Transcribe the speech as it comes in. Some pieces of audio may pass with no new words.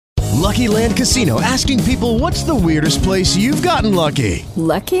Lucky Land Casino, asking people, what's the weirdest place you've gotten lucky?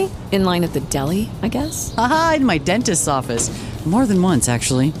 Lucky? In line at the deli, I guess? Aha, in my dentist's office. More than once,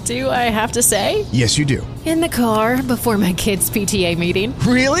 actually. Do I have to say? Yes, you do. In the car before my kids' PTA meeting.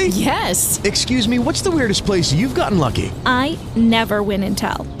 Really? Yes. Excuse me, what's the weirdest place you've gotten lucky? I never win and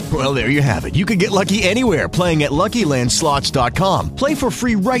tell. Well, there you have it. You can get lucky anywhere, playing at LuckyLandSlots.com. Play for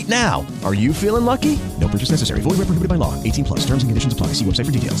free right now. Are you feeling lucky? No purchase necessary. Void where prohibited by law. 18 plus. Terms and conditions apply. See website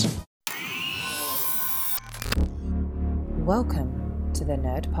for details. Welcome to the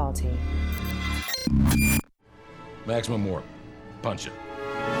Nerd Party. Maximum warp. Punch it.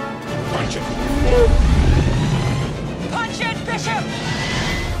 Punch it. Punch it, Bishop!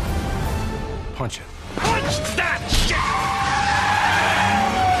 Punch it. Punch that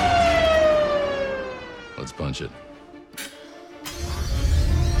shit! Let's punch it.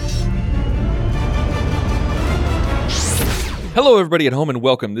 Hello, everybody at home, and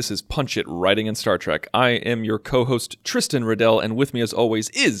welcome. This is Punch It, Writing in Star Trek. I am your co-host, Tristan Riddell, and with me, as always,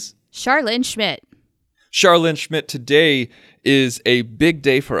 is... Charlene Schmidt. Charlene Schmidt. Today is a big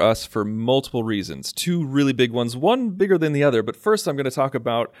day for us for multiple reasons. Two really big ones, one bigger than the other. But first, I'm going to talk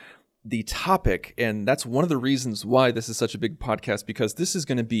about the topic, and that's one of the reasons why this is such a big podcast, because this is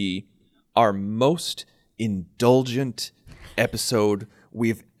going to be our most indulgent episode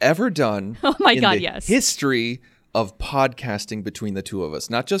we've ever done in the history of podcasting between the two of us.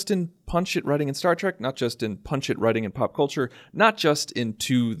 Not just in Punch It Writing in Star Trek, not just in Punch It Writing in Pop Culture, not just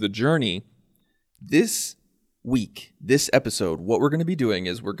into the journey. This week, this episode, what we're going to be doing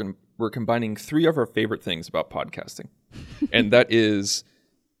is we're combining three of our favorite things about podcasting. And that is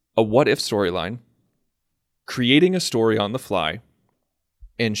a what if storyline, creating a story on the fly,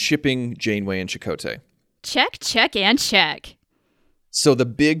 and shipping Janeway and Chakotay. Check, check, and check. So the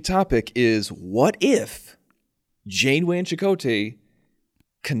big topic is, what if Janeway and Chakotay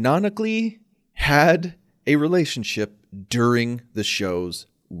canonically had a relationship during the show's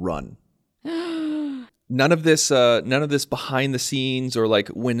run? None of this behind the scenes or like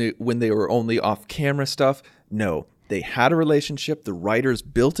when they were only off camera stuff. No, they had a relationship. The writers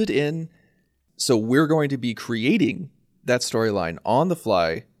built it in. So we're going to be creating that storyline on the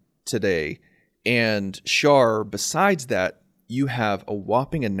fly today. And Char, besides that, you have a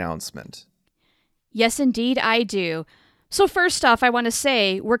whopping announcement. Yes, indeed, I do. So first off, I want to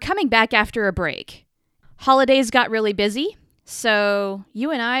say we're coming back after a break. Holidays got really busy, so you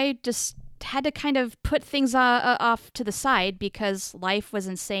and I just had to kind of put things off to the side because life was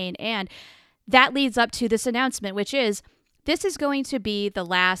insane. And that leads up to this announcement, which is this is going to be the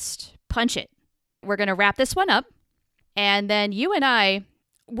last Punch It. We're going to wrap this one up. And then you and I,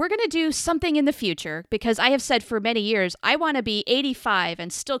 we're going to do something in the future because I have said for many years, I want to be 85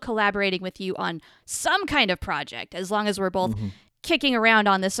 and still collaborating with you on some kind of project. As long as we're both kicking around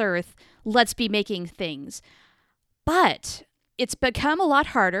on this earth, let's be making things. But it's become a lot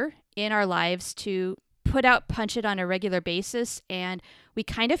harder in our lives to put out Punch It on a regular basis, and we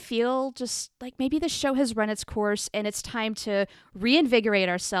kind of feel just like maybe the show has run its course and it's time to reinvigorate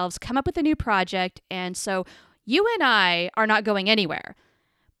ourselves, come up with a new project, and so you and I are not going anywhere.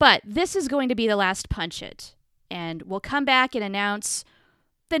 But this is going to be the last Punch It, and we'll come back and announce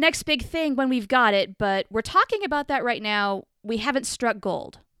the next big thing when we've got it, but we're talking about that right now. We haven't struck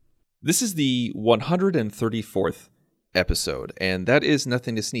gold. This is the 134th episode, and that is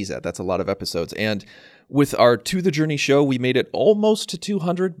nothing to sneeze at. That's a lot of episodes. And with our To the Journey show, we made it almost to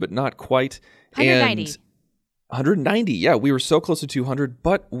 200, but not quite. 190. And 190, yeah, we were so close to 200,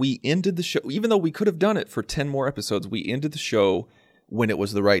 but we ended the show, even though we could have done it for 10 more episodes, we ended the show when it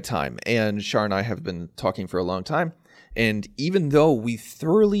was the right time. And Char and I have been talking for a long time, and even though we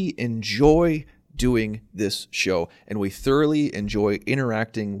thoroughly enjoy doing this show, and we thoroughly enjoy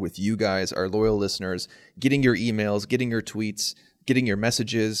interacting with you guys, our loyal listeners, getting your emails, getting your tweets, getting your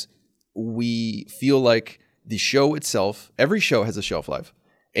messages, we feel like the show itself, every show has a shelf life,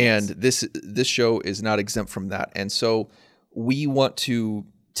 and this show is not exempt from that. And so we want to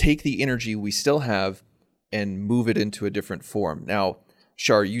take the energy we still have and move it into a different form. Now,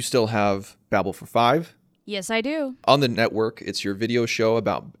 Char, you still have Babel for 5. Yes, I do. On the network, it's your video show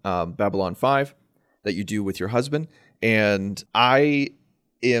about Babylon 5 that you do with your husband. And I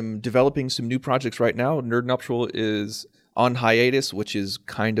am developing some new projects right now. Nerd Nuptial is on hiatus, which is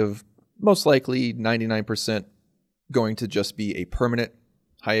kind of most likely 99% going to just be a permanent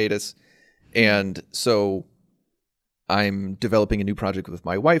hiatus. And so I'm developing a new project with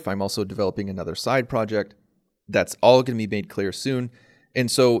my wife. I'm also developing another side project. That's all going to be made clear soon. And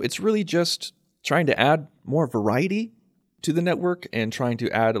so it's really just trying to add more variety to the network and trying to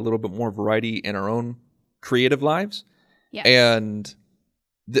add a little bit more variety in our own creative lives. Yes. And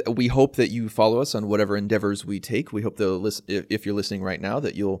We hope that you follow us on whatever endeavors we take. We hope that if you're listening right now,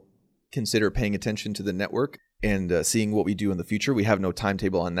 that you'll consider paying attention to the network and seeing what we do in the future. We have no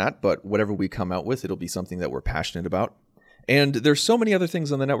timetable on that, but whatever we come out with, it'll be something that we're passionate about. And there's so many other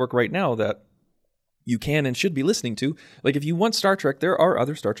things on the network right now that you can and should be listening to. Like if you want Star Trek, there are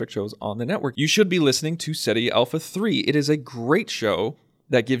other Star Trek shows on the network. You should be listening to SETI Alpha 3. It is a great show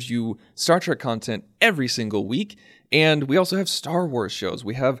that gives you Star Trek content every single week. And we also have Star Wars shows.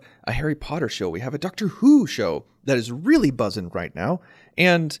 We have a Harry Potter show. We have a Doctor Who show that is really buzzing right now.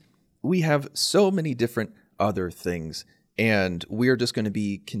 And we have so many different other things. And we are just going to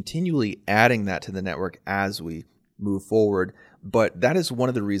be continually adding that to the network as we move forward. But that is one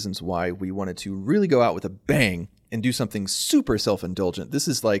of the reasons why we wanted to really go out with a bang and do something super self-indulgent. This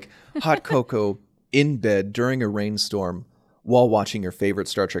is like hot cocoa in bed during a rainstorm while watching your favorite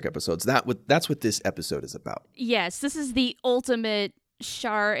Star Trek episodes. That's what this episode is about. Yes, this is the ultimate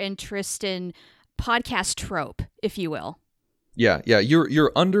Shar and Tristan podcast trope, if you will. Yeah.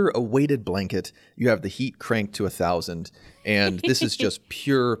 You're under a weighted blanket. You have the heat cranked to 1,000, and this is just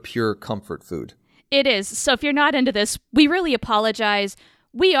pure comfort food. It is. So if you're not into this, we really apologize.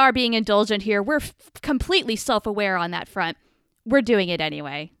 We are being indulgent here. We're completely self-aware on that front. We're doing it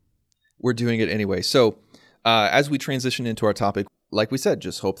anyway. So as we transition into our topic, like we said,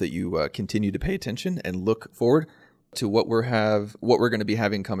 just hope that you continue to pay attention and look forward to what we're going to be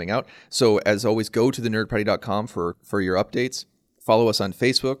having coming out. So as always, go to thenerdparty.com for your updates. Follow us on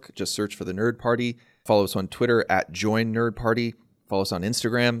Facebook. Just search for The Nerd Party. Follow us on Twitter @JoinNerdParty. Follow us on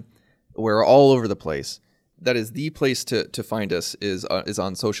Instagram. We're all over the place. That is the place to find us is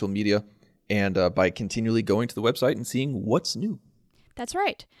on social media and by continually going to the website and seeing what's new. That's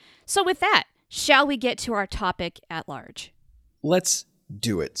right. So with that, shall we get to our topic at large? Let's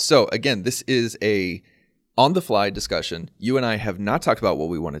do it. So again, this is a on-the-fly discussion. You and I have not talked about what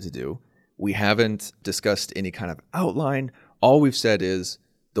we wanted to do. We haven't discussed any kind of outline. All we've said is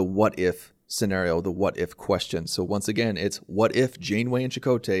the what-if scenario, the what-if question. So once again, it's what if Janeway and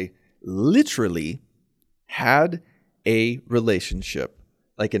Chakotay literally had a relationship,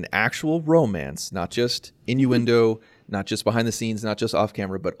 like an actual romance, not just innuendo, not just behind the scenes, not just off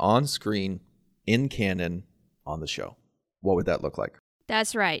camera, but on screen, in canon, on the show. What would that look like?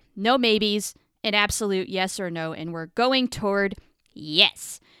 That's right. No maybes, an absolute yes or no, and we're going toward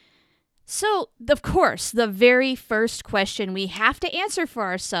yes. So, of course, the very first question we have to answer for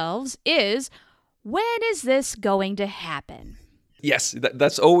ourselves is, when is this going to happen? Yes,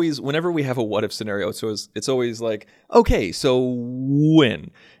 that's always, whenever we have a what-if scenario, so it's always like, okay, so when?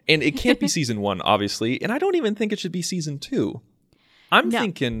 And it can't be season 1, obviously, and I don't even think it should be season 2. I'm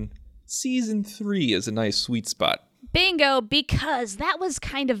thinking season 3 is a nice sweet spot. Bingo, because that was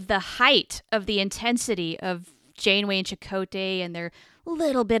kind of the height of the intensity of Janeway and Chakotay and their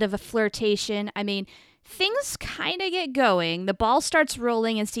little bit of a flirtation. I mean, things kind of get going. The ball starts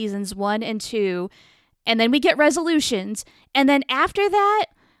rolling in seasons 1 and 2, and then we get resolutions. And then after that,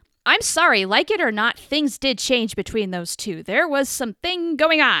 I'm sorry, like it or not, things did change between those two. There was something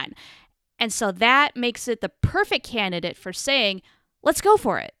going on. And so that makes it the perfect candidate for saying, let's go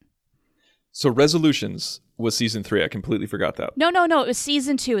for it. So resolutions was season 3. I completely forgot that. No. It was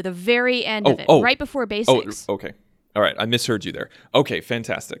season 2, the very end of it, right before basics. Oh, okay. All right. I misheard you there. Okay.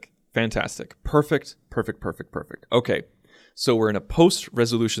 Fantastic. Perfect. Okay. So we're in a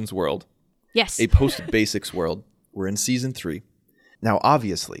post-resolutions world. Yes. A post-basics world. We're in season 3. Now,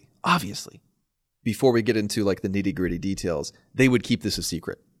 obviously, before we get into like the nitty-gritty details, they would keep this a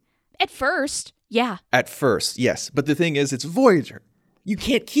secret. At first, yeah. At first, yes. But the thing is, it's Voyager. You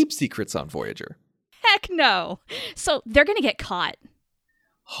can't keep secrets on Voyager. Heck no. So they're going to get caught.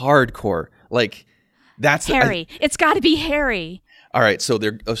 Hardcore. Like, that's... Harry. It's got to be Harry. All right, so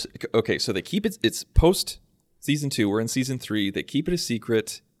they're... Okay, so they keep it... It's post-season 2. We're in season 3. They keep it a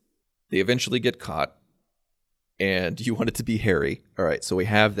secret. They eventually get caught. And you want it to be Harry. All right, so we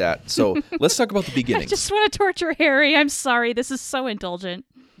have that. So let's talk about the beginnings. I just want to torture Harry. I'm sorry. This is so indulgent.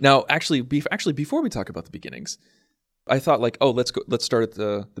 Now, actually, before we talk about the beginnings, I thought like, let's start at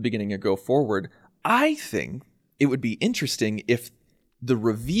the beginning and go forward. I think it would be interesting if the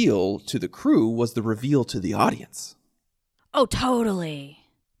reveal to the crew was the reveal to the audience. Oh, totally.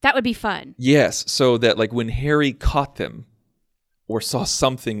 That would be fun. Yes, so that like when Harry caught them or saw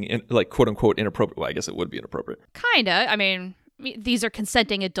something like quote unquote inappropriate. Well, I guess it would be inappropriate. Kinda. I mean, these are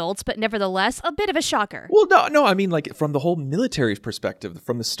consenting adults, but nevertheless, a bit of a shocker. Well, no. I mean, like from the whole military perspective,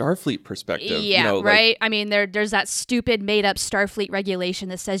 from the Starfleet perspective. Yeah, you know, right. Like, I mean, there's that stupid made-up Starfleet regulation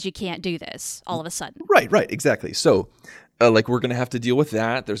that says you can't do this all of a sudden. Right. Exactly. So, like, we're going to have to deal with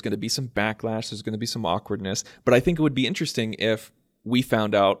that. There's going to be some backlash. There's going to be some awkwardness. But I think it would be interesting if we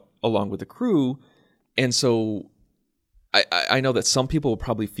found out along with the crew. And so I know that some people will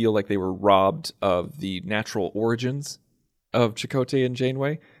probably feel like they were robbed of the natural origins of Chakotay and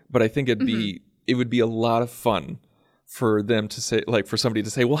Janeway, but I think it would be a lot of fun for them to say, like, for somebody to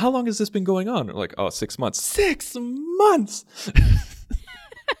say, well, how long has this been going on? And like, oh, 6 months. 6 months!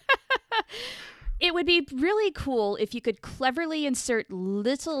 It would be really cool if you could cleverly insert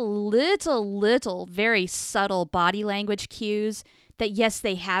little, very subtle body language cues that, yes,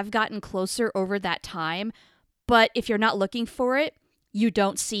 they have gotten closer over that time, but if you're not looking for it, you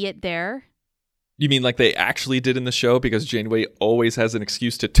don't see it there. You mean like they actually did in the show, because Janeway always has an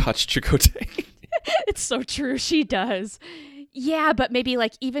excuse to touch Chakotay? It's so true. She does. Yeah, but maybe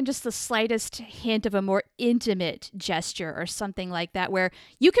like even just the slightest hint of a more intimate gesture or something like that, where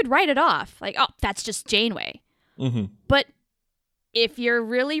you could write it off. Like, oh, that's just Janeway. Mm-hmm. But if you're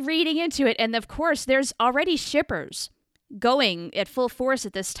really reading into it, and of course, there's already shippers going at full force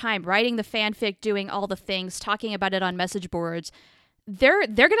at this time, writing the fanfic, doing all the things, talking about it on message boards. They're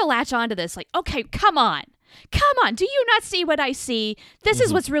going to latch onto this. Like, okay, come on. Do you not see what I see? This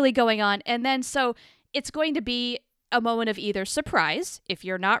is what's really going on. And then so it's going to be a moment of either surprise, if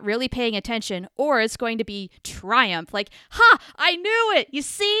you're not really paying attention, or it's going to be triumph. Like, ha, I knew it. You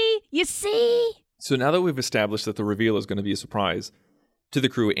see? So now that we've established that the reveal is going to be a surprise to the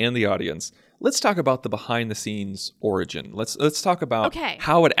crew and the audience, let's talk about the behind-the-scenes origin. Let's talk about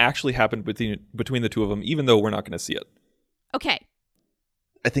how it actually happened between the two of them, even though we're not going to see it. Okay.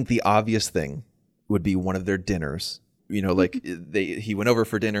 I think the obvious thing would be one of their dinners. You know, like he went over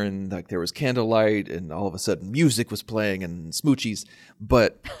for dinner and like there was candlelight and all of a sudden music was playing and smoochies.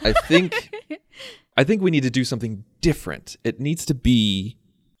 But I think we need to do something different. It needs to be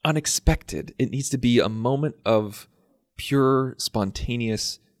unexpected. It needs to be a moment of pure,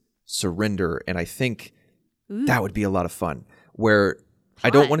 spontaneous surrender. And I think that would be a lot of fun. Where I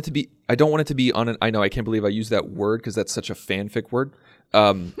don't want it to be on an, I know, I can't believe I used that word because that's such a fanfic word.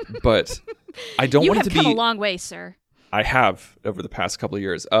 But I don't want it to be. You have come a long way, sir. I have over the past couple of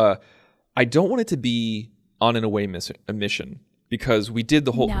years. I don't want it to be on an away mission, because we did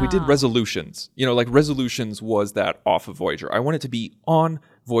we did Resolutions. You know, like Resolutions was that off of Voyager. I want it to be on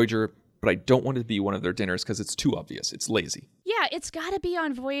Voyager, but I don't want it to be one of their dinners because it's too obvious. It's lazy. Yeah, it's got to be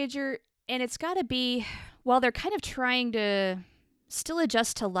on Voyager, and it's got to be, well, they're kind of trying to still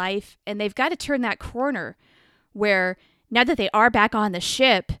adjust to life, and they've got to turn that corner where now that they are back on the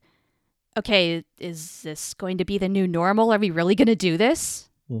ship, okay, is this going to be the new normal? Are we really going to do this?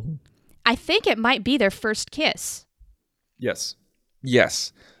 Mm-hmm. I think it might be their first kiss. Yes.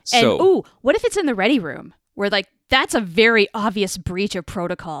 And, what if it's in the ready room? Where, like, that's a very obvious breach of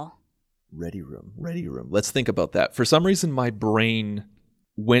protocol. Ready room. Let's think about that. For some reason, my brain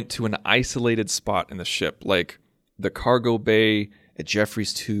went to an isolated spot in the ship, like the cargo bay at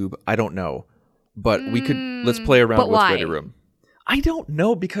Jeffrey's tube. I don't know. But let's play around with ready room. I don't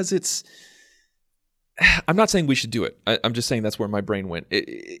know, because I'm not saying we should do it. I'm just saying that's where my brain went.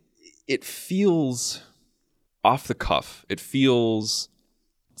 It feels off the cuff. It feels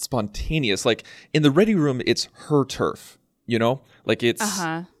spontaneous. Like in the ready room, it's her turf, you know? Like it's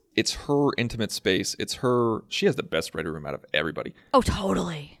her intimate space. She has the best ready room out of everybody. Oh,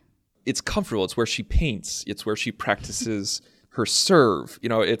 totally. It's comfortable. It's where she paints. It's where she practices her serve. You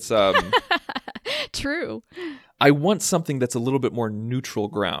know, it's... True. I want something that's a little bit more neutral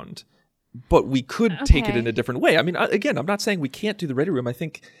ground, but we could take it in a different way. I mean, again, I'm not saying we can't do the ready room. I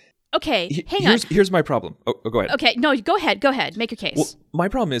think... Okay, hang on. Here's my problem. Oh, go ahead. Okay, no, go ahead. Make your case. Well, my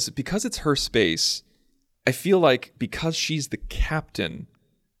problem is, because it's her space, I feel like because she's the captain,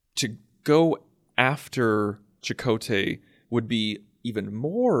 to go after Chakotay would be even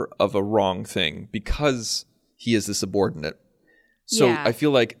more of a wrong thing because he is the subordinate. So I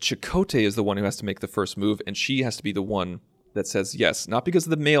feel like Chakotay is the one who has to make the first move, and she has to be the one that says yes, not because of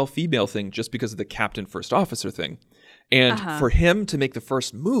the male-female thing, just because of the captain first officer thing. And for him to make the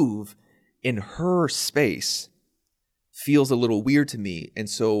first move in her space feels a little weird to me. And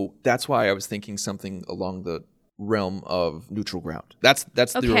so that's why I was thinking something along the realm of neutral ground. That's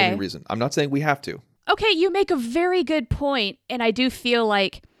the only reason. I'm not saying we have to. Okay, you make a very good point, and I do feel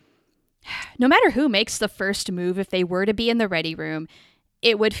like no matter who makes the first move, if they were to be in the ready room,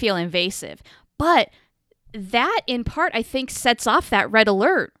 it would feel invasive. But that, in part, I think sets off that red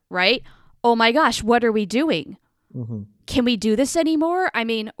alert, right? Oh my gosh, what are we doing? Mm-hmm. Can we do this anymore? I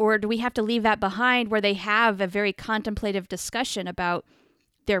mean, or do we have to leave that behind where they have a very contemplative discussion about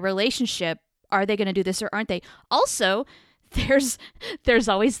their relationship? Are they going to do this or aren't they? Also, there's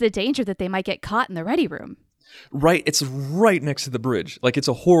always the danger that they might get caught in the ready room. Right, it's right next to the bridge. Like, it's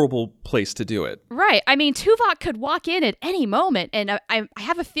a horrible place to do it. Right. I mean, Tuvok could walk in at any moment, and I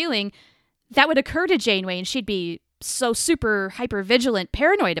have a feeling that would occur to Janeway, and she'd be so super hyper vigilant,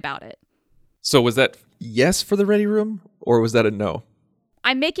 paranoid about it. So was that yes for the ready room, or was that a no?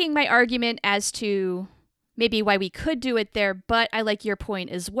 I'm making my argument as to maybe why we could do it there, but I like your point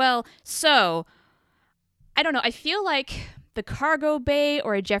as well. So, I don't know. I feel like the cargo bay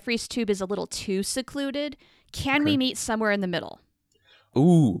or a Jeffries tube is a little too secluded. Can we meet somewhere in the middle?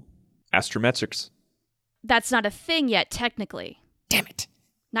 Ooh, astrometrics. That's not a thing yet, technically. Damn it.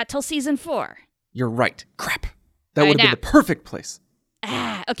 Not till season 4. You're right. Crap. That would have been the perfect place.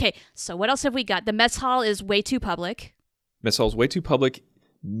 Okay. So what else have we got? The mess hall is way too public. Mess hall's way too public.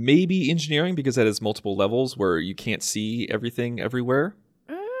 Maybe engineering, because that has multiple levels where you can't see everything everywhere.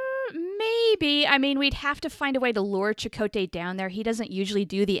 Maybe. I mean, we'd have to find a way to lure Chakotay down there. He doesn't usually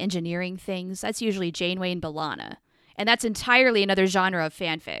do the engineering things. That's usually Janeway and B'Elanna. And that's entirely another genre of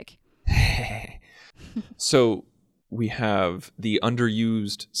fanfic. So we have the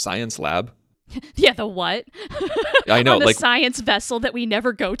underused science lab. Yeah, the what? I know, On the like science vessel that we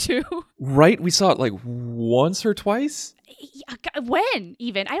never go to. Right? We saw it like once or twice. When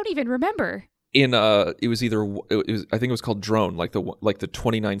even? I don't even remember. In it was I think it was called Drone, like the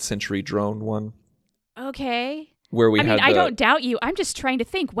 29th century Drone one. Okay. Where I don't doubt you. I'm just trying to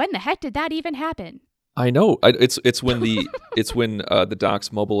think, when the heck did that even happen? I know. It's when the the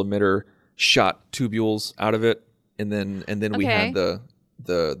Doc's mobile emitter shot tubules out of it, and then we had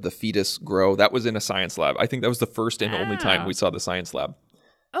the fetus grow. That was in a science lab. I think that was the first and only time we saw the science lab.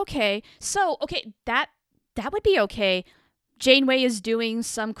 Okay. So, that would be okay. Janeway is doing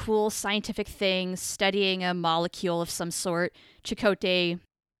some cool scientific thing, studying a molecule of some sort. Chakotay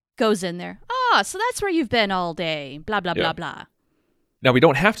goes in there. So that's where you've been all day. Blah, blah, blah, blah. Now, we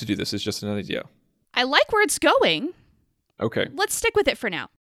don't have to do this. It's just an idea. I like where it's going. Okay. Let's stick with it for now.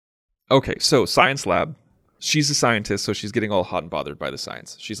 Okay, so science lab. She's a scientist, so she's getting all hot and bothered by the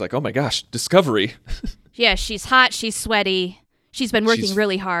science. She's like, oh my gosh, discovery. Yeah, she's hot. She's sweaty. She's been working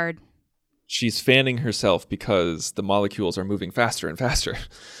really hard. She's fanning herself because the molecules are moving faster and faster.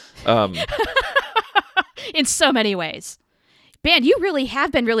 In so many ways. Ben, you really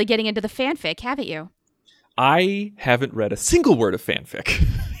have been really getting into the fanfic, haven't you? I haven't read a single word of fanfic.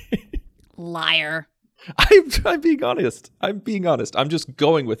 Liar. I'm being honest. I'm just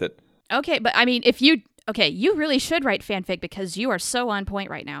going with it. Okay, but I mean, you really should write fanfic because you are so on point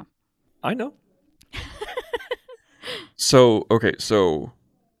right now. I know. So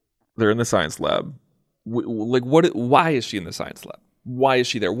they're in the science lab. Why is she in the science lab? Why is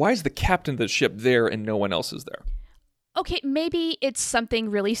she there? Why is the captain of the ship there and no one else is there? Okay, maybe it's something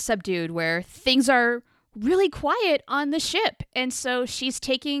really subdued where things are really quiet on the ship. And so she's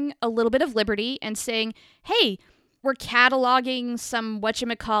taking a little bit of liberty and saying, hey, we're cataloging some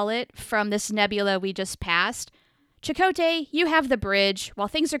whatchamacallit from this nebula we just passed. Chakotay, you have the bridge. While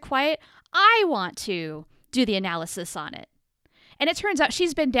things are quiet, I want to do the analysis on it. And it turns out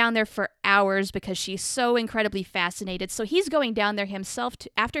she's been down there for hours because she's so incredibly fascinated. So he's going down there himself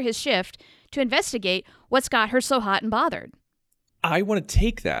after his shift to investigate what's got her so hot and bothered. I want to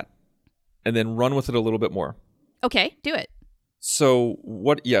take that and then run with it a little bit more. Okay, do it. So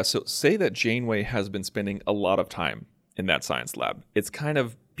say that Janeway has been spending a lot of time in that science lab. It's kind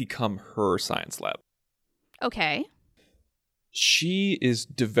of become her science lab. Okay. She is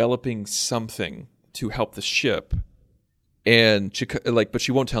developing something to help the ship, but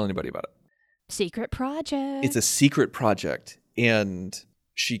she won't tell anybody about it. Secret project. It's a secret project, and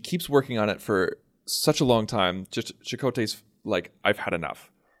she keeps working on it for such a long time. Just Chakotay's like, I've had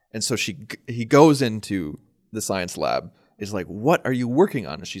enough. And so he goes into the science lab, is like, what are you working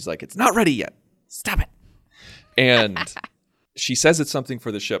on? And she's like, it's not ready yet. Stop it. And she says it's something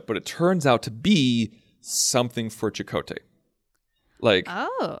for the ship, but it turns out to be something for Chakotay. Like,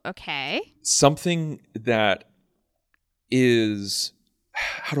 oh, okay. Something that is,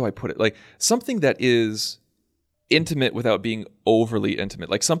 how do I put it? Like something that is intimate without being overly intimate.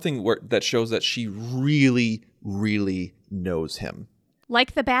 Like something that shows that she really, really knows him.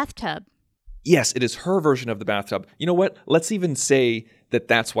 Like the bathtub. Yes, it is her version of the bathtub. You know what? Let's even say that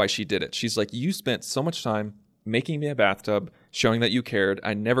that's why she did it. She's like, you spent so much time making me a bathtub, showing that you cared.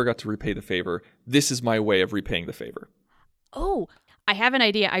 I never got to repay the favor. This is my way of repaying the favor. Oh, I have an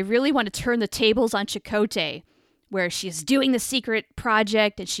idea. I really want to turn the tables on Chakotay, where she's doing the secret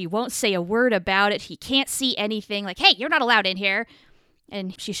project and she won't say a word about it. He can't see anything. Like, hey, you're not allowed in here.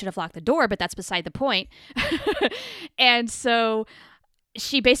 And she should have locked the door, but that's beside the point. And so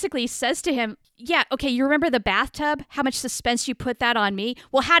she basically says to him, yeah, okay, you remember the bathtub? How much suspense you put that on me?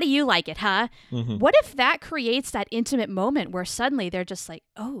 Well, how do you like it, huh? Mm-hmm. What if that creates that intimate moment where suddenly they're just like,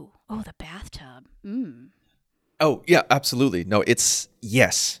 oh, the bathtub. Oh, yeah, absolutely. No, it's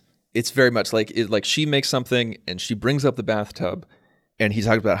very much like she makes something and she brings up the bathtub and he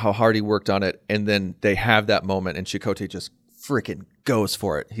talks about how hard he worked on it. And then they have that moment and Chakotay just freaking goes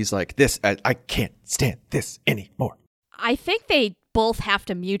for it. He's like, I can't stand this anymore. I think they both have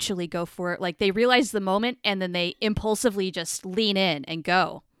to mutually go for it. Like they realize the moment and then they impulsively just lean in and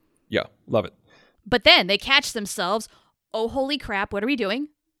go. Yeah, love it. But then they catch themselves. Oh, holy crap. What are we doing?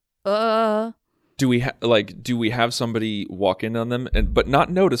 Do we have somebody walk in on them but not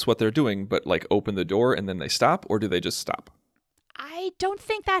notice what they're doing, but like open the door and then they stop, or do they just stop? I don't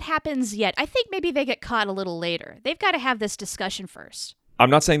think that happens yet. I think maybe they get caught a little later. They've got to have this discussion first. I'm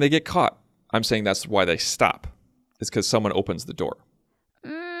not saying they get caught. I'm saying that's why they stop. It's because someone opens the door.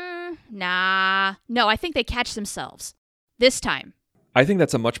 Nah. No, I think they catch themselves. This time. I think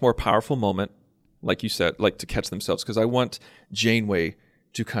that's a much more powerful moment, like you said, like to catch themselves, because I want Janeway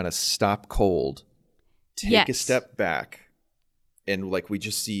to kind of stop cold, take a step back, and like we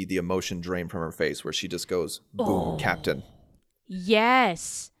just see the emotion drain from her face where she just goes, boom, Captain.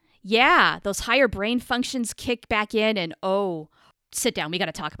 Yes. Yeah, those higher brain functions kick back in and sit down. We got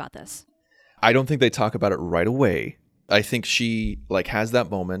to talk about this. I don't think they talk about it right away. I think she like has that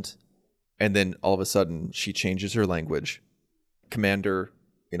moment and then all of a sudden she changes her language. Commander,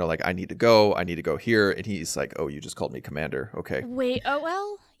 like I need to go here. And he's like, oh, you just called me Commander. Okay. Wait,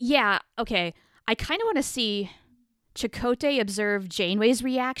 yeah, okay. I kind of want to see Chakotay observe Janeway's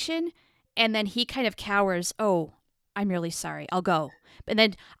reaction and then he kind of cowers. Oh, I'm really sorry. I'll go. And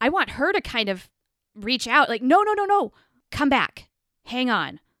then I want her to kind of reach out like, no. Come back. Hang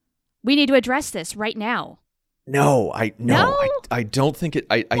on. We need to address this right now. No, I don't think it.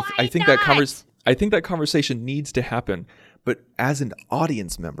 I think that conversation needs to happen. But as an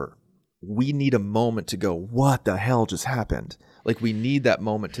audience member, we need a moment to go, what the hell just happened? Like we need that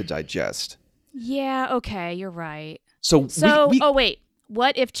moment to digest. Yeah. Okay. You're right. So wait.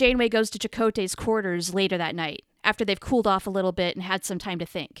 What if Janeway goes to Chakotay's quarters later that night after they've cooled off a little bit and had some time to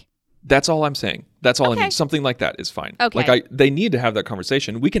think? That's all I'm saying. That's all I mean. Something like that is fine. Okay. Like they need to have that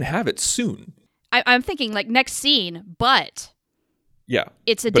conversation. We can have it soon. I'm thinking like next scene, but yeah,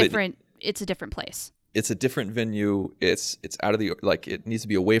 it's a different place. It's a different venue. It's out of the it needs to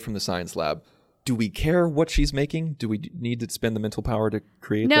be away from the science lab. Do we care what she's making? Do we need to spend the mental power to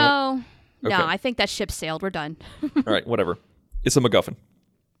create that? No, okay. I think that ship sailed. We're done. All right, whatever. It's a MacGuffin.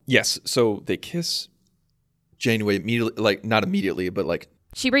 Yes. So they kiss. Janeway immediately, not immediately, but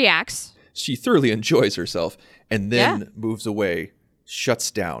she reacts. She thoroughly enjoys herself and then moves away, shuts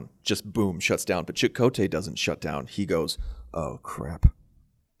down, just boom, shuts down. But Chakotay doesn't shut down. He goes, oh, crap.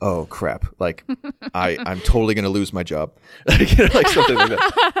 Like, I'm totally going to lose my job. Like something like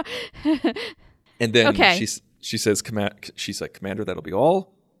that. And then she says, she's like, Commander, that'll be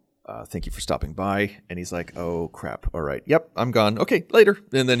all. Thank you for stopping by. And he's like, oh, crap. All right. Yep, I'm gone. Okay, later.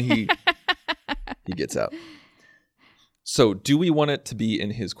 And then he gets out. So do we want it to be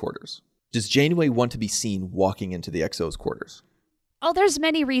in his quarters? Does Janeway want to be seen walking into the XO's quarters? Oh, there's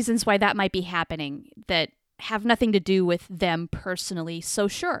many reasons why that might be happening that have nothing to do with them personally. So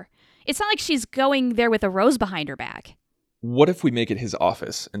sure. It's not like she's going there with a rose behind her back. What if we make it his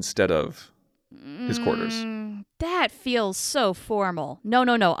office instead of his quarters? That feels so formal. No.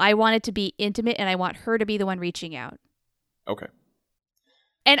 I want it to be intimate and I want her to be the one reaching out. Okay.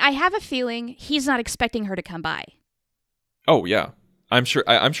 And I have a feeling he's not expecting her to come by. Oh, yeah. I'm sure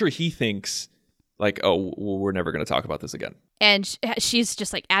he thinks we're never going to talk about this again. And she's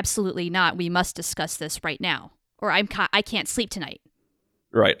just like, absolutely not. We must discuss this right now. Or I can't sleep tonight.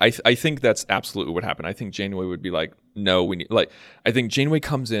 Right. I think that's absolutely what happened. I think Janeway would be like, no, we need, I think Janeway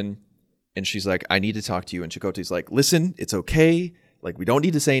comes in and she's like, I need to talk to you. And Chakotay's like, listen, it's okay. We don't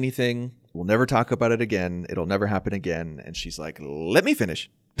need to say anything. We'll never talk about it again. It'll never happen again. And she's like, let me finish.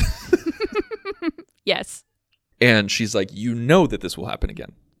 Yes. And she's like, you know that this will happen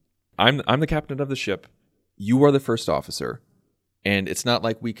again. I'm the captain of the ship. You are the first officer. And it's not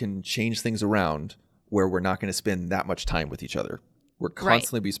like we can change things around where we're not going to spend that much time with each other. We're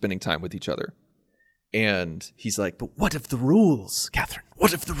constantly be spending time with each other. And he's like, but what if the rules, Catherine?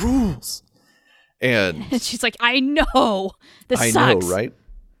 What if the rules? And she's like, I know. This sucks. I know, right?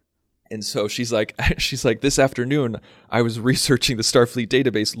 And so she's like, this afternoon, I was researching the Starfleet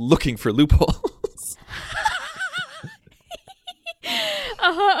database looking for loopholes.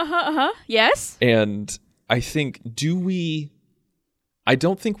 Yes. And I think, I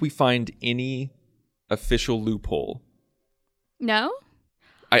don't think we find any official loophole. No?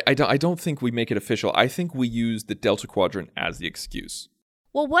 I don't think we make it official. I think we use the Delta Quadrant as the excuse.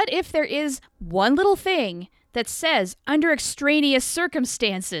 Well, what if there is one little thing that says under extraneous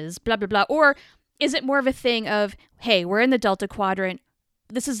circumstances, blah, blah, blah? Or is it more of a thing of, hey, we're in the Delta Quadrant.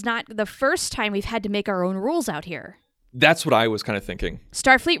 This is not the first time we've had to make our own rules out here. That's what I was kind of thinking.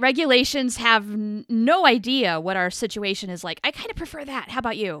 Starfleet regulations have no idea what our situation is like. I kind of prefer that. How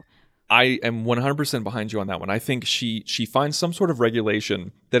about you? I am 100% behind you on that one. I think she finds some sort of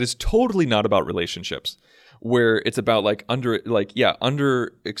regulation that is totally not about relationships, where it's about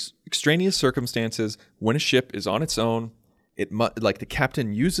under extraneous circumstances, when a ship is on its own, the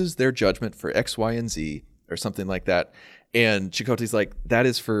captain uses their judgment for X, Y, and Z or something like that. And Chakotay's like, that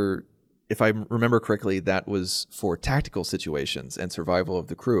is for, if I remember correctly, that was for tactical situations and survival of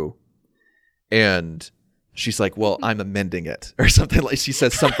the crew. And she's like, well, I'm amending it or something. Like she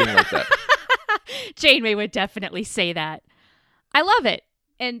says something like that. Janeway would definitely say that. I love it.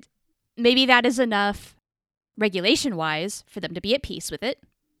 And maybe that is enough regulation-wise for them to be at peace with it.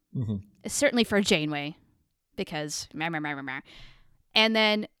 Mm-hmm. Certainly for Janeway, because and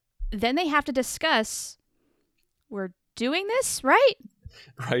then they have to discuss, we're doing this, right?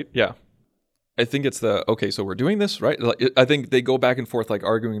 Right, yeah. I think it's so we're doing this, right? I think they go back and forth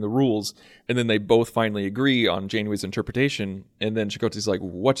arguing the rules, and then they both finally agree on Janeway's interpretation, and then Chakotay's like,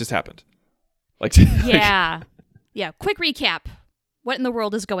 what just happened? Yeah. Yeah, quick recap. What in the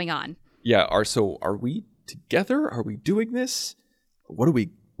world is going on? Yeah, are we together? Are we doing this? What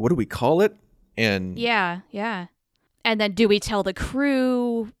do we call it? And yeah. And then do we tell the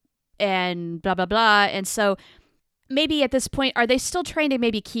crew and blah blah blah? And so maybe at this point, are they still trying to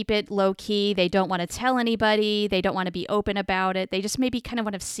maybe keep it low key? They don't want to tell anybody. They don't want to be open about it. They just maybe kind of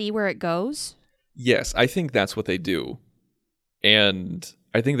want to see where it goes. Yes, I think that's what they do. And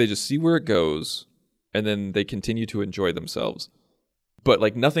I think they just see where it goes, and then they continue to enjoy themselves.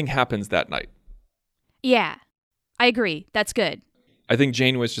 But nothing happens that night. Yeah, I agree. That's good. I think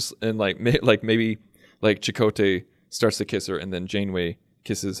Janeway's just, and maybe Chakotay starts to kiss her, and then Janeway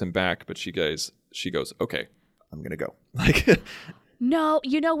kisses him back, but she goes, okay, I'm gonna go. No,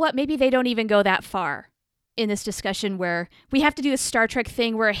 you know what? Maybe they don't even go that far in this discussion where we have to do the Star Trek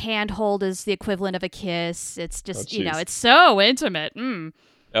thing where a handhold is the equivalent of a kiss. It's just, it's so intimate.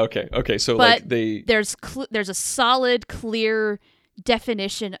 Okay. So but there's a solid, clear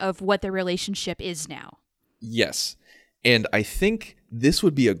definition of what the relationship is now. Yes. And I think this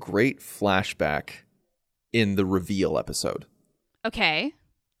would be a great flashback in the reveal episode. Okay.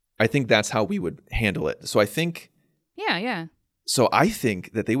 I think that's how we would handle it. So I think... Yeah. So I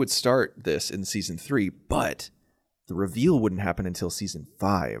think that they would start this in season 3, but the reveal wouldn't happen until season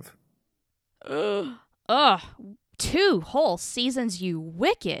 5. Ugh. 2 whole seasons, you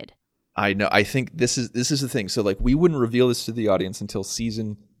wicked. I know. I think this is the thing. So we wouldn't reveal this to the audience until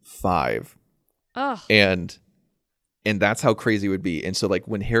season 5. Ugh. And that's how crazy it would be. And so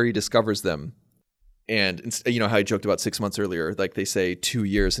when Harry discovers them, and you know how I joked about 6 months earlier, they say 2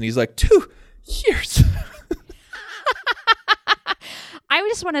 years, and he's like, 2 years. I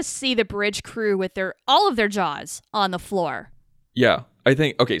just want to see the bridge crew with all of their jaws on the floor. Yeah, I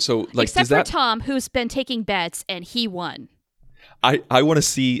think, okay, so except for Tom, who's been taking bets, and he won. I want to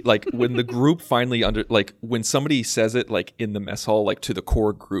see when the group finally when somebody says it in the mess hall to the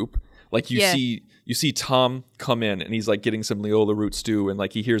core group, you see Tom come in and he's getting some Leola root stew, and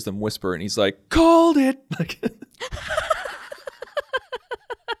he hears them whisper and he's like, called it.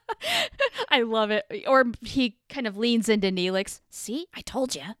 I love it. Or he kind of leans into Neelix. See, I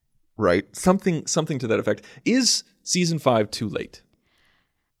told you. Right. Something to that effect. Is season 5 too late?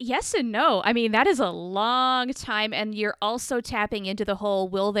 Yes and no. I mean, that is a long time, and you're also tapping into the whole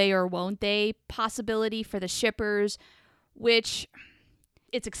will they or won't they possibility for the shippers, which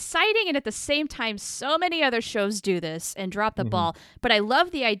it's exciting, and at the same time, so many other shows do this and drop the ball. But I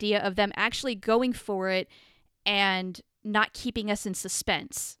love the idea of them actually going for it and not keeping us in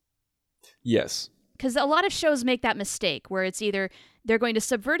suspense. Yes. Because a lot of shows make that mistake where it's either they're going to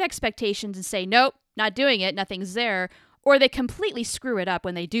subvert expectations and say, nope, not doing it, nothing's there, or they completely screw it up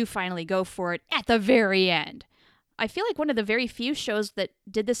when they do finally go for it at the very end. I feel like one of the very few shows that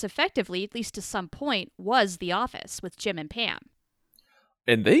did this effectively, at least to some point, was The Office with Jim and Pam.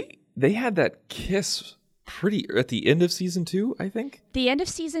 And they had that kiss pretty at the end of season 2, I think. The end of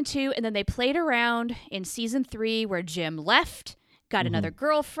season 2, and then they played around in season 3 where Jim left, got another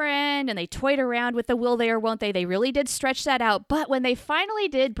girlfriend, and they toyed around with the will they or won't they. They really did stretch that out. But when they finally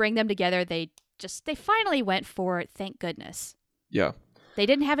did bring them together, they finally went for it, thank goodness. Yeah. They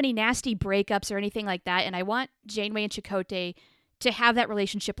didn't have any nasty breakups or anything like that, and I want Janeway and Chakotay to have that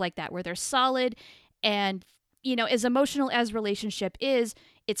relationship like that, where they're solid, and, as emotional as relationship is,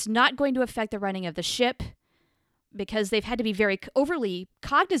 It's not going to affect the running of the ship because they've had to be very overly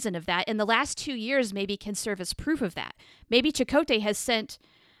cognizant of that. And the last 2 years maybe can serve as proof of that. Maybe Chakotay has sent,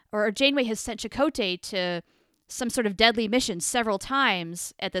 or Janeway has sent Chakotay to some sort of deadly mission several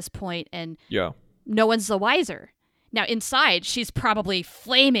times at this point, and no one's the wiser. Now, inside, she's probably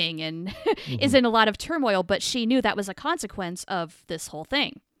flaming and is in a lot of turmoil, but she knew that was a consequence of this whole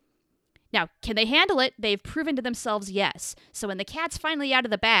thing. Now, can they handle it? They've proven to themselves yes. So when the cat's finally out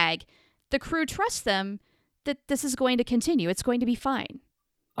of the bag, the crew trusts them that this is going to continue. It's going to be fine.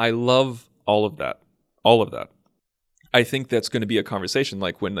 I love all of that. All of that. I think that's going to be a conversation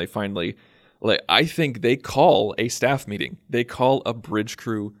like when they finally... I think they call a staff meeting. They call a bridge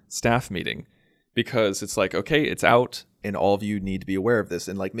crew staff meeting. Because it's like, okay, it's out, and all of you need to be aware of this.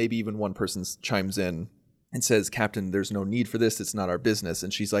 And like maybe even one person chimes in and says, Captain, there's no need for this. It's not our business.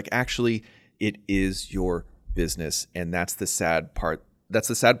 And she's like, actually, it is your business. And that's the sad part. That's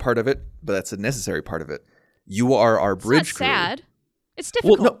the sad part of it, but that's a necessary part of it. You are our bridge crew. It's not sad. It's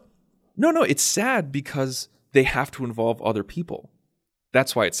difficult. Well, no. It's sad because they have to involve other people.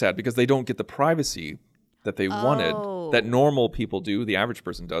 That's why it's sad, because they don't get the privacy that they wanted, that normal people do, the average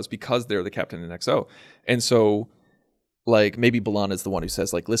person does, because they're the captain in XO. And so, like, maybe B'Elanna is the one who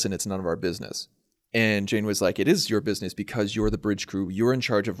says, like, listen, it's none of our business. And Janeway's like, it is your business because you're the bridge crew. You're in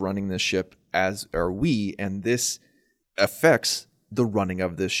charge of running this ship, as are we, and this affects the running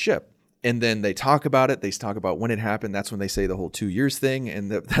of this ship. And then they talk about it. They talk about when it happened. That's when they say the whole 2 years thing.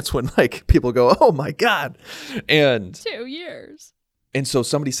 And that's when, like, people go, oh, my God. And 2 years. And so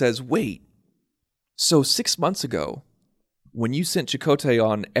somebody says, wait. So 6 months ago, when you sent Chakotay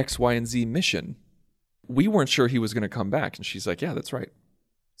on X, Y, and Z mission, we weren't sure he was going to come back. And she's like, yeah, that's right.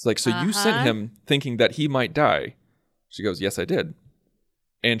 It's like, so you sent him thinking that he might die. She goes, yes, I did.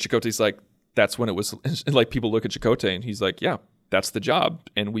 And Chakotay's like, that's when it was, like, people look at Chakotay and he's like, yeah, that's the job.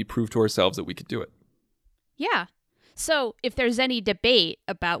 And we proved to ourselves that we could do it. Yeah. So if there's any debate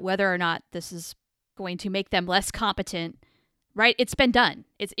about whether or not this is going to make them less competent, right? It's been done.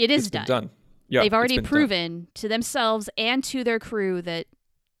 It is done. Yeah, they've already proven to themselves and to their crew that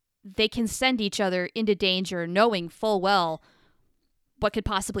they can send each other into danger knowing full well what could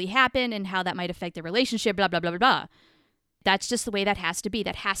possibly happen and how that might affect their relationship, blah, blah, blah, blah, blah. That's just the way that has to be.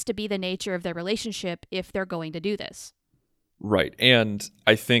 That has to be the nature of their relationship if they're going to do this. Right. And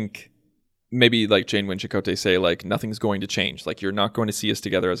I think maybe like Janeway and Chakotay say, like, nothing's going to change. Like, you're not going to see us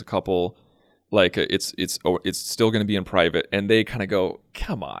together as a couple. Like, it's still going to be in private. And they kind of go,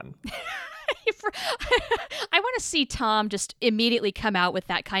 come on. I want to see Tom just immediately come out with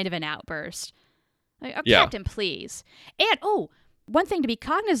that kind of an outburst. Like, Captain, please. And, one thing to be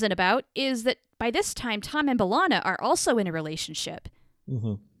cognizant about is that by this time, Tom and B'Elanna are also in a relationship.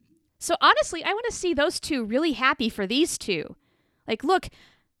 Mm-hmm. So honestly, I want to see those two really happy for these two. Like, look,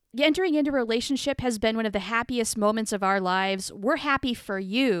 entering into a relationship has been one of the happiest moments of our lives. We're happy for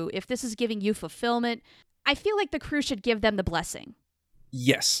you if this is giving you fulfillment. I feel like the crew should give them the blessing.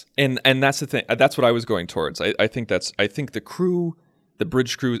 Yes. And that's the thing. That's what I was going towards. I think the crew, the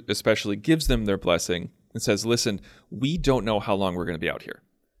bridge crew especially, gives them their blessing and says, listen, we don't know how long we're going to be out here.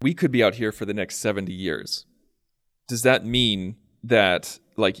 We could be out here for the next 70 years. Does that mean that,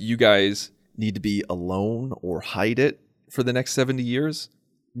 like, you guys need to be alone or hide it for the next 70 years?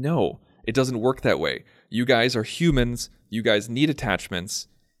 No, it doesn't work that way. You guys are humans. You guys need attachments.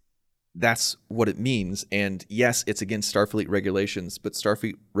 That's what it means. And yes, it's against Starfleet regulations, but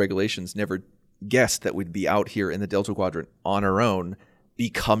Starfleet regulations never guessed that we'd be out here in the Delta Quadrant on our own,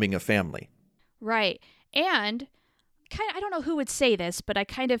 becoming a family. Right. And I don't know who would say this, but I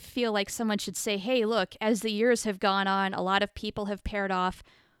kind of feel like someone should say, hey, look, as the years have gone on, a lot of people have paired off.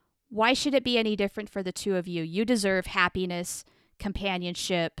 Why should it be any different for the two of you? You deserve happiness,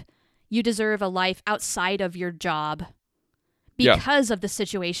 companionship. You deserve a life outside of your job. Because of the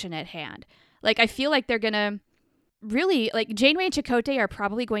situation at hand. Like, I feel like they're going to really, like, Janeway and Chakotay are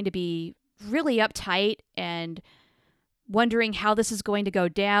probably going to be really uptight and wondering how this is going to go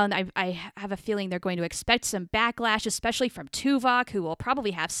down. I have a feeling they're going to expect some backlash, especially from Tuvok, who will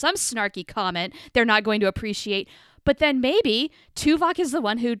probably have some snarky comment they're not going to appreciate. But then maybe Tuvok is the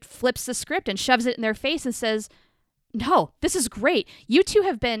one who flips the script and shoves it in their face and says, no, this is great. You two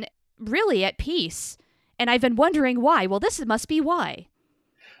have been really at peace. And I've been wondering why. Well, this must be why.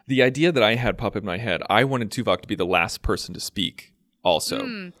 The idea that I had pop in my head, I wanted Tuvok to be the last person to speak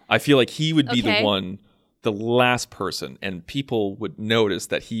also. I feel like he would be the last person, and people would notice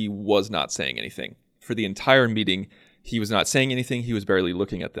that he was not saying anything. For the entire meeting, he was not saying anything. He was barely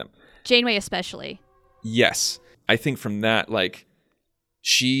looking at them. Janeway especially. Yes. I think from that, like,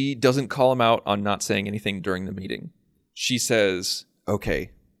 she doesn't call him out on not saying anything during the meeting. She says,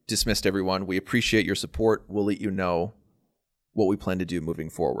 okay, dismissed everyone. We appreciate your support. We'll let you know what we plan to do moving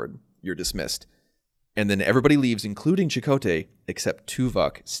forward. You're dismissed. And then everybody leaves, including Chakotay, except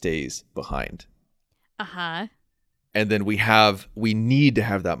Tuvok stays behind. Uh-huh. And then we need to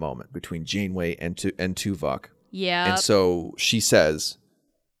have that moment between Janeway and Tuvok. Yeah. And so she says,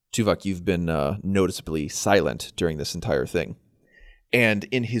 Tuvok, you've been noticeably silent during this entire thing. And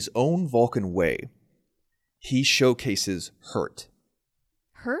in his own Vulcan way, he showcases hurt.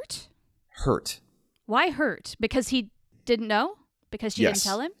 Hurt? Hurt. Why hurt? Because he didn't know? Because she didn't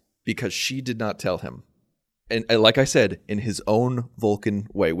tell him? Because she did not tell him. And like I said, in his own Vulcan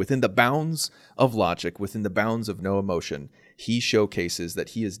way, within the bounds of logic, within the bounds of no emotion, he showcases that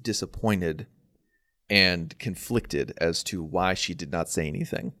he is disappointed and conflicted as to why she did not say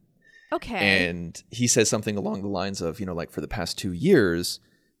anything. Okay. And he says something along the lines of, like for the past 2 years,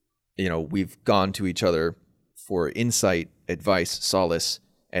 we've gone to each other for insight, advice, solace,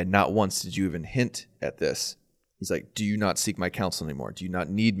 and not once did you even hint at this. He's like, do you not seek my counsel anymore? Do you not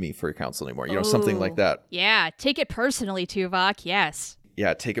need me for your counsel anymore? Something like that. Yeah, take it personally, Tuvok, yes.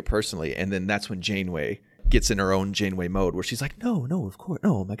 Yeah, take it personally. And then that's when Janeway gets in her own Janeway mode where she's like, no, of course.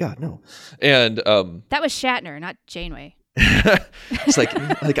 No, oh my God, no. And that was Shatner, not Janeway. It's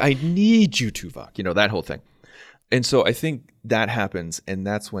like I need you, Tuvok, that whole thing. And so I think that happens. And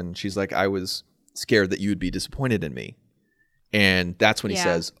that's when she's like, I was scared that you would be disappointed in me. And that's when he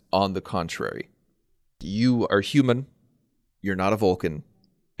says, on the contrary. You are human. You're not a Vulcan.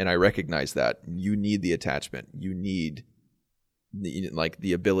 And I recognize that. You need the attachment. You need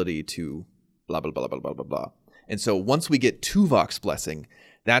the ability to blah, blah, blah, blah, blah, blah, blah. And so once we get Tuvok's blessing,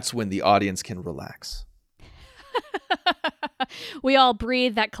 that's when the audience can relax. We all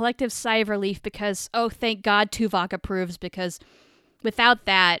breathe that collective sigh of relief because, oh, thank God Tuvok approves, because without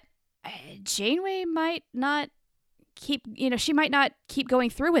that, Janeway might not keep, she might not keep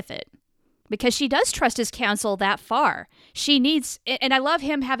going through with it. Because she does trust his counsel that far. She needs, and I love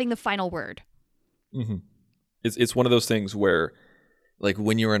him having the final word. Mm-hmm. It's one of those things where, like,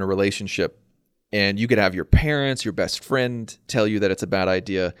 when you're in a relationship and you could have your parents, your best friend tell you that it's a bad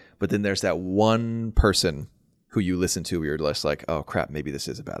idea, but then there's that one person who you listen to where you're less like, oh crap, maybe this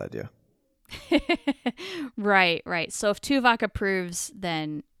is a bad idea. Right. So if Tuvok approves,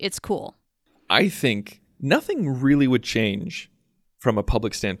 then it's cool. I think nothing really would change from a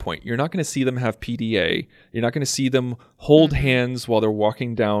public standpoint. You're not going to see them have PDA. You're not going to see them hold hands while they're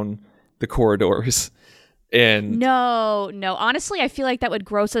walking down the corridors. And no. Honestly, I feel like that would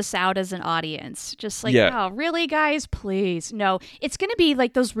gross us out as an audience. Just like, oh, really, guys? Please. No, it's going to be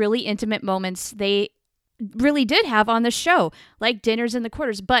like those really intimate moments they really did have on the show, like dinners in the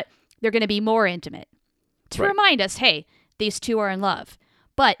quarters, but they're going to be more intimate to remind us, hey, these two are in love.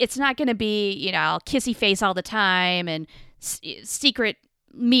 But it's not going to be, kissy face all the time and secret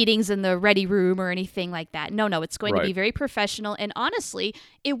meetings in the ready room or anything like that. No, it's going to be very professional. And honestly,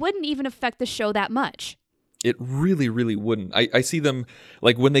 it wouldn't even affect the show that much. It really, really wouldn't. I see them,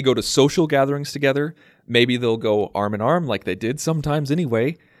 like, when they go to social gatherings together, maybe they'll go arm in arm like they did sometimes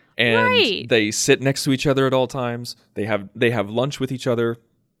anyway. And they sit next to each other at all times. They have lunch with each other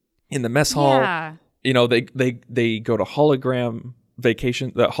in the mess hall. Yeah. They go to holodeck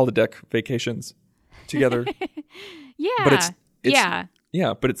vacations together. Yeah. But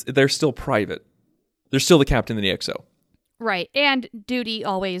but they're still private. They're still the captain in the XO. Right. And duty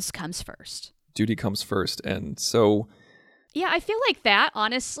always comes first. Duty comes first. And so yeah, I feel like that,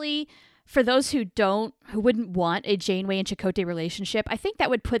 honestly, for those who wouldn't want a Janeway and Chakotay relationship, I think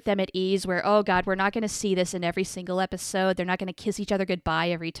that would put them at ease where, oh God, we're not going to see this in every single episode. They're not going to kiss each other goodbye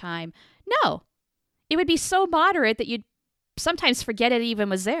every time. No. It would be so moderate that you'd sometimes forget it even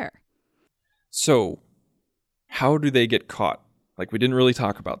was there. So how do they get caught? Like, we didn't really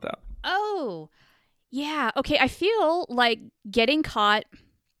talk about that. Oh, yeah. Okay, I feel like getting caught,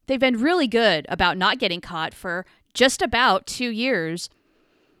 they've been really good about not getting caught for just about 2 years.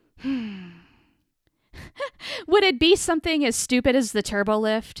 Would it be something as stupid as the turbo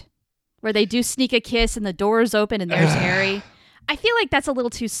lift? Where they do sneak a kiss and the doors open and there's Harry? I feel like that's a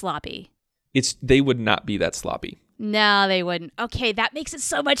little too sloppy. They would not be that sloppy. No, they wouldn't. Okay, that makes it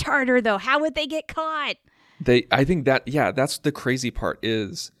so much harder, though. How would they get caught? I think that's the crazy part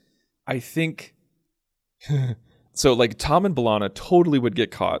is, I think, so like Tom and B'Elanna totally would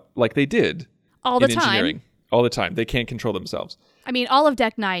get caught like they did all the time. All the time. They can't control themselves. I mean, all of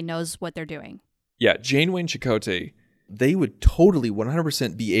Deck 9 knows what they're doing. Yeah, Janeway and Chakotay, they would totally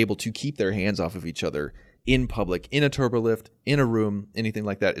 100% be able to keep their hands off of each other in public, in a turbo lift, in a room, anything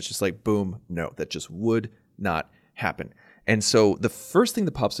like that. It's just like, boom, no, that just would not happen. And so the first thing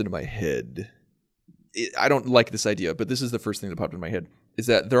that pops into my head I don't like this idea, but this is the first thing that popped in my head, is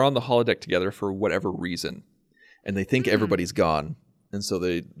that they're on the holodeck together for whatever reason. And they think everybody's gone. And so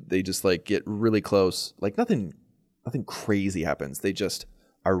they just like get really close. Like nothing crazy happens. They just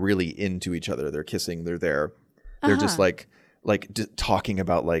are really into each other. They're kissing. They're there. They're just like talking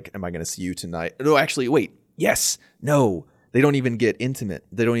about like, am I going to see you tonight? No, actually, wait. Yes. No. They don't even get intimate.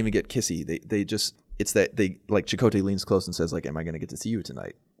 They don't even get kissy. They just, it's that they like Chakotay leans close and says like, am I going to get to see you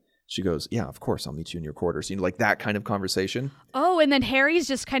tonight? She goes, yeah, of course. I'll meet you in your quarters. You know, like that kind of conversation. Oh, and then Harry's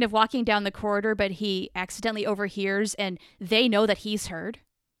just kind of walking down the corridor, but he accidentally overhears and they know that he's heard.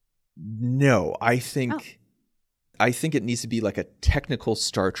 No, I think it needs to be like a technical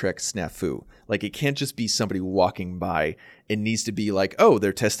Star Trek snafu. Like it can't just be somebody walking by. It needs to be like, oh,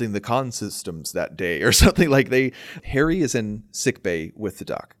 they're testing the con systems that day or something. Like Harry is in sickbay with the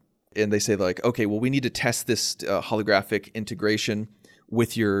doc. And they say like, okay, well, we need to test this holographic integration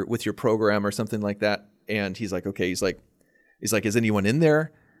with your program or something like that. And he's like, okay, he's like, is anyone in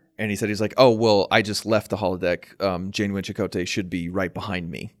there? And he's like, oh, well, I just left the holodeck. Janeway and Chakotay should be right behind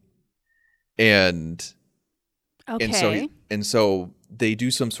me. And so they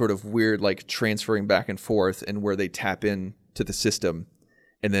do some sort of weird like transferring back and forth, and where they tap in to the system,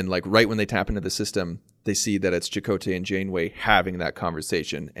 and then like right when they tap into the system, they see that it's Chakotay and Janeway having that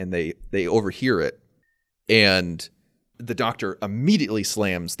conversation, and they overhear it, and the doctor immediately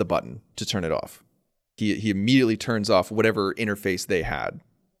slams the button to turn it off. He immediately turns off whatever interface they had,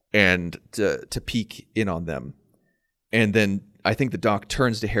 and to peek in on them, and then I think the doc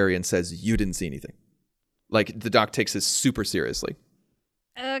turns to Harry and says, "You didn't see anything." Like, the doc takes this super seriously.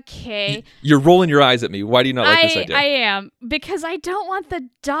 Okay. You're rolling your eyes at me. Why do you not like this idea? I am. Because I don't want the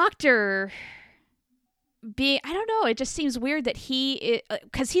doctor I don't know. It just seems weird that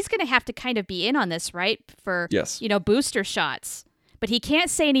because he's going to have to kind of be in on this, right? For, yes. Booster shots. But he can't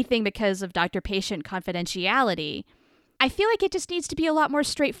say anything because of doctor-patient confidentiality. I feel like it just needs to be a lot more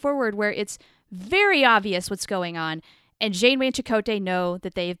straightforward, where it's very obvious what's going on. And Janeway and Chakotay know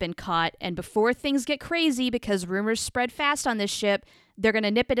that they have been caught. And before things get crazy, because rumors spread fast on this ship, they're going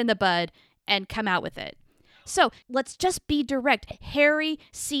to nip it in the bud and come out with it. So let's just be direct. Harry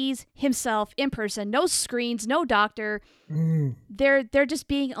sees himself in person. No screens, no doctor. They're just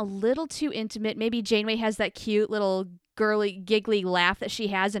being a little too intimate. Maybe Janeway has that cute little girly, giggly laugh that she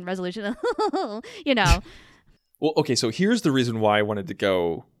has in Resolution. Well, okay, so here's the reason why I wanted to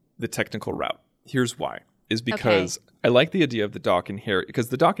go the technical route. Here's why. Is because I like the idea of the Doc and Harry, because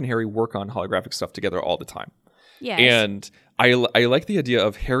the Doc and Harry work on holographic stuff together all the time. Yes. And I like the idea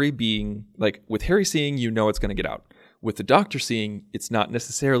of Harry being, like, with Harry seeing, it's going to get out. With the Doctor seeing, it's not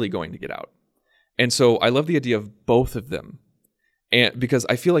necessarily going to get out. And so I love the idea of both of them. And because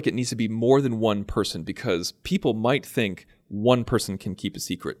I feel like it needs to be more than one person, because people might think one person can keep a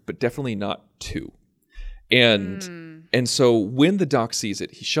secret, but definitely not two. And so when the Doc sees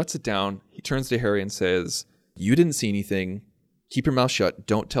it, he shuts it down. He turns to Harry and says, "You didn't see anything. Keep your mouth shut.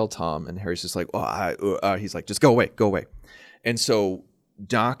 Don't tell Tom." And Harry's just like, he's like, "Just go away." And so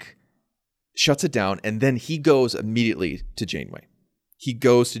Doc shuts it down, and then he goes immediately to Janeway. He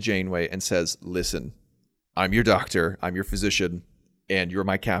goes to Janeway and says, "Listen, I'm your doctor. I'm your physician, and you're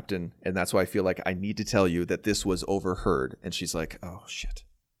my captain. And that's why I feel like I need to tell you that this was overheard." And she's like, "Oh, shit.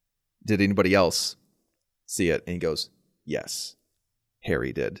 Did anybody else see it?" And he goes, "Yes,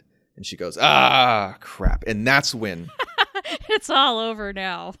 Harry did." And she goes, "Ah, crap." And that's when it's all over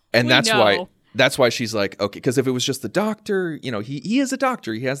now. And that's why she's like, okay, because if it was just the doctor, he is a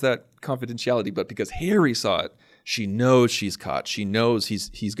doctor, he has that confidentiality, but because Harry saw it, she knows she's caught. She knows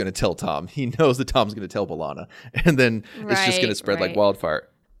he's going to tell Tom. He knows that Tom's going to tell B'Elanna, and then it's just going to spread like wildfire.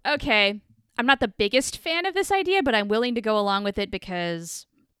 Okay, I'm not the biggest fan of this idea, but I'm willing to go along with it because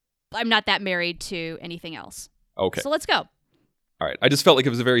I'm not that married to anything else. Okay. So let's go. All right. I just felt like it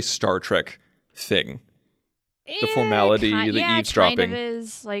was a very Star Trek thing. The formality, the eavesdropping. Kind of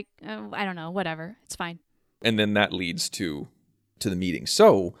is like, I don't know, whatever. It's fine. And then that leads to the meeting.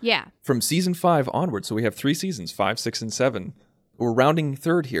 So from season 5 onward, so we have 3 seasons, 5, 6, and 7. We're rounding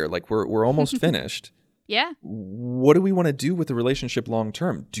third here. Like we're almost finished. Yeah. What do we want to do with the relationship long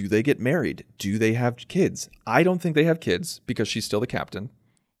term? Do they get married? Do they have kids? I don't think they have kids because she's still the captain.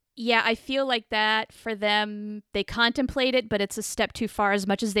 Yeah, I feel like that for them, they contemplate it, but it's a step too far. As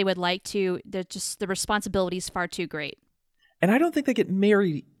much as they would like to, the responsibility is far too great. And I don't think they get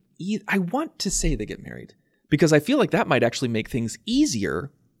married either. I want to say they get married because I feel like that might actually make things easier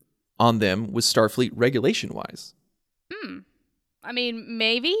on them with Starfleet regulation-wise. I mean,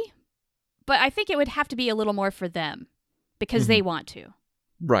 maybe, but I think it would have to be a little more for them because they want to.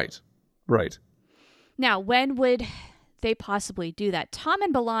 Right. Now, when would they possibly do that? Tom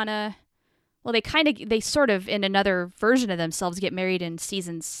and B'Elanna Well, they sort of, in another version of themselves, get married in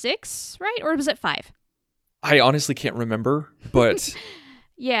season 6, right? Or was it 5? I honestly can't remember, but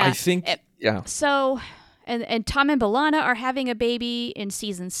yeah. I think, yeah. So, and Tom and B'Elanna are having a baby in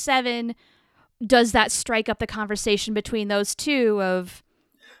season 7. Does that strike up the conversation between those two of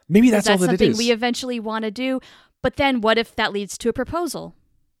maybe that's all that it is? Is that something we eventually want to do? But then what if that leads to a proposal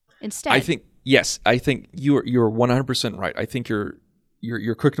instead? I think, yes, I think you're 100% right. I think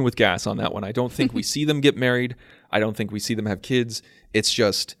you're cooking with gas on that one. I don't think we see them get married. I don't think we see them have kids. It's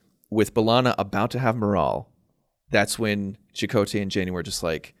just with B'Elanna about to have Miral, that's when Chakotay and Janeway were just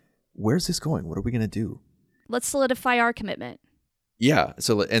like, where's this going? What are we going to do? Let's solidify our commitment. Yeah.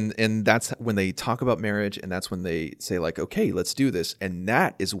 So, and that's when they talk about marriage, and that's when they say like, okay, let's do this. And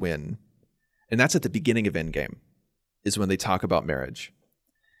that is when, and that's at the beginning of Endgame, is when they talk about marriage.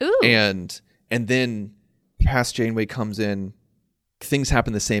 Ooh. And then past Janeway comes in, things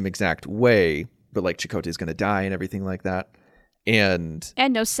happen the same exact way, but like Chakotay's going to die and everything like that. And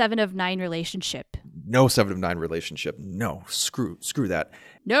no 7 of 9 relationship. No 7 of 9 relationship. No, screw that.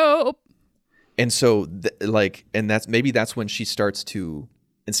 Nope. And so that's when she starts to,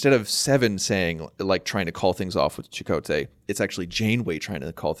 instead of 7 saying, like, trying to call things off with Chakotay, it's actually Janeway trying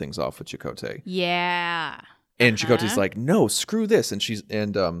to call things off with Chakotay. Yeah. And Chakotay's like, no, screw this. And she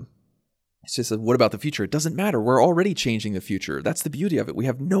says, what about the future? It doesn't matter. We're already changing the future. That's the beauty of it. We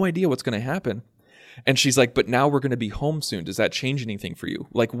have no idea what's going to happen. And she's like, but now we're going to be home soon. Does that change anything for you?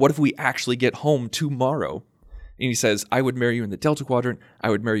 Like, what if we actually get home tomorrow? And he says, I would marry you in the Delta Quadrant. I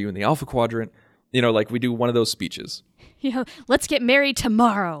would marry you in the Alpha Quadrant. You know, like we do one of those speeches. Yeah, let's get married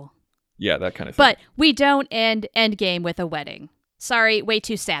tomorrow. Yeah, that kind of thing. But we don't end Endgame with a wedding. Sorry, way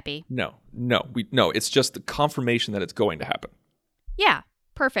too sappy. No. It's just the confirmation that it's going to happen. Yeah,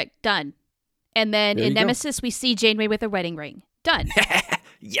 perfect. Done. And then in Nemesis, we see Janeway with a wedding ring. Done.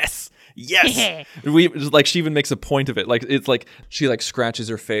 Yes. We like, she even makes a point of it. Like, it's like she like scratches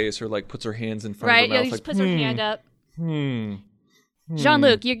her face or like puts her hands in front of her mouth. Right, she just puts her hand up.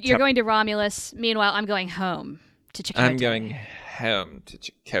 Jean-Luc, you're going to Romulus. Meanwhile, I'm going home to Chakotay. I'm going home to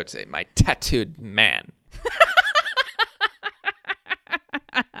Chakotay, my tattooed man.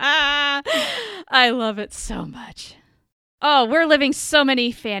 I love it so much. Oh, we're living so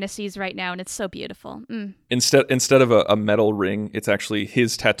many fantasies right now, and it's so beautiful. Instead of a metal ring, it's actually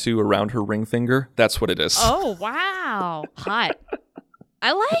his tattoo around her ring finger. That's what it is. Oh, wow. Hot.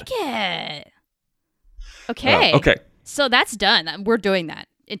 I like it. Okay. Okay. So that's done. We're doing that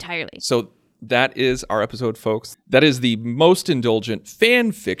entirely. So that is our episode, folks. That is the most indulgent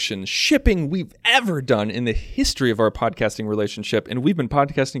fan fiction shipping we've ever done in the history of our podcasting relationship. And we've been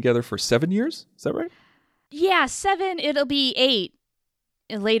podcasting together for 7 years. Is that right? Yeah, 7. It'll be 8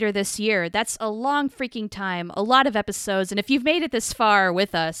 later this year. That's a long freaking time. A lot of episodes. And if you've made it this far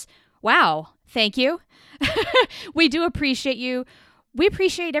with us, wow, thank you. We do appreciate you. We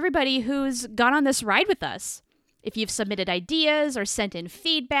appreciate everybody who's gone on this ride with us. If you've submitted ideas or sent in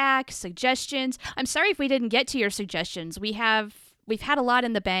feedback, suggestions, I'm sorry if we didn't get to your suggestions. We've had a lot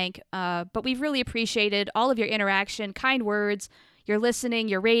in the bank, but we've really appreciated all of your interaction, kind words, your listening,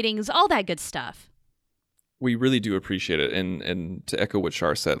 your ratings, all that good stuff. We really do appreciate it. And to echo what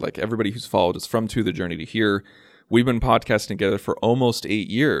Shar said, like everybody who's followed us from To the Journey to Here, we've been podcasting together for almost 8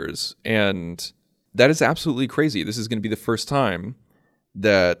 years. And that is absolutely crazy. This is going to be the first time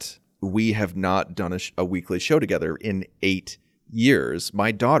that we have not done a weekly show together in 8 years.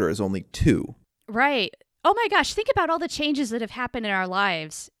 My daughter is only 2. Right. Oh my gosh. Think about all the changes that have happened in our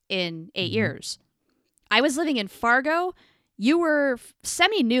lives in 8 years. I was living in Fargo. You were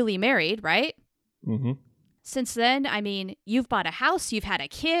semi-newly married, right? Mm-hmm. Since then, I mean, you've bought a house, you've had a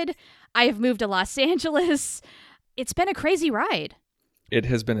kid. I have moved to Los Angeles. It's been a crazy ride. It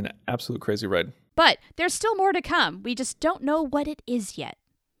has been an absolute crazy ride. But there's still more to come. We just don't know what it is yet.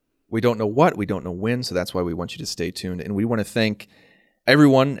 We don't know what, we don't know when, so that's why we want you to stay tuned. And we want to thank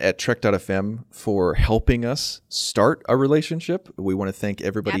everyone at Trek.fm for helping us start a relationship. We want to thank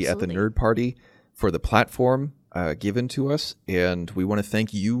everybody at the Nerd Party for the platform given to us. And we want to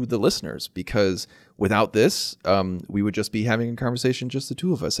thank you, the listeners, because without this, we would just be having a conversation, just the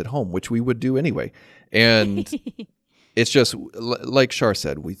two of us at home, which we would do anyway. And it's just, like Shar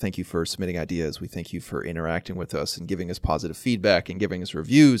said, we thank you for submitting ideas. We thank you for interacting with us and giving us positive feedback and giving us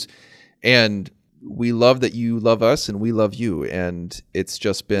reviews. And we love that you love us and we love you. And it's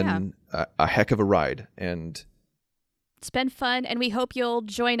just been a heck of a ride. And it's been fun. And we hope you'll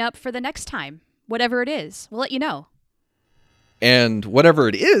join up for the next time. Whatever it is, we'll let you know. And whatever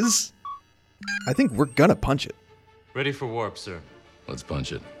it is, I think we're gonna punch it. Ready for warp, sir. Let's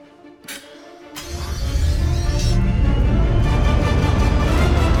punch it.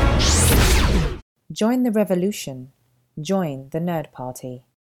 Join the revolution. Join the Nerd Party.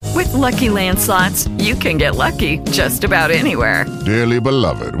 With Lucky Land Slots, you can get lucky just about anywhere. Dearly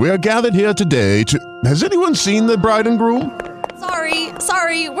beloved, we are gathered here today to... Has anyone seen the bride and groom?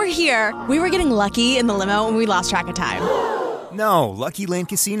 Sorry, we're here. We were getting lucky in the limo and we lost track of time. No, Lucky Land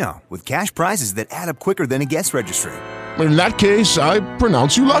Casino, with cash prizes that add up quicker than a guest registry. In that case, I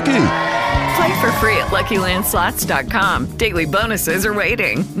pronounce you lucky. Play for free at LuckyLandSlots.com. Daily bonuses are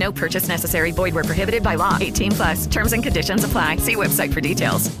waiting. No purchase necessary. Void where prohibited by law. 18+. Terms and conditions apply. See website for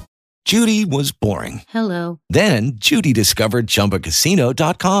details. Judy was boring. Hello. Then Judy discovered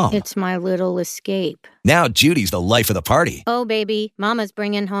ChumbaCasino.com. It's my little escape. Now Judy's the life of the party. Oh, baby, mama's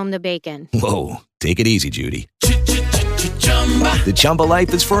bringing home the bacon. Whoa, take it easy, Judy. The Chumba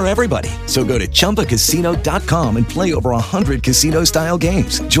life is for everybody. So go to ChumbaCasino.com and play over 100 casino-style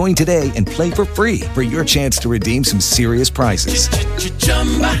games. Join today and play for free for your chance to redeem some serious prizes.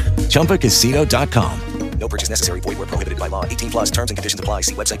 ChumbaCasino.com. No purchase necessary. Void where prohibited by law. 18+. Terms and conditions apply.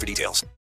 See website for details.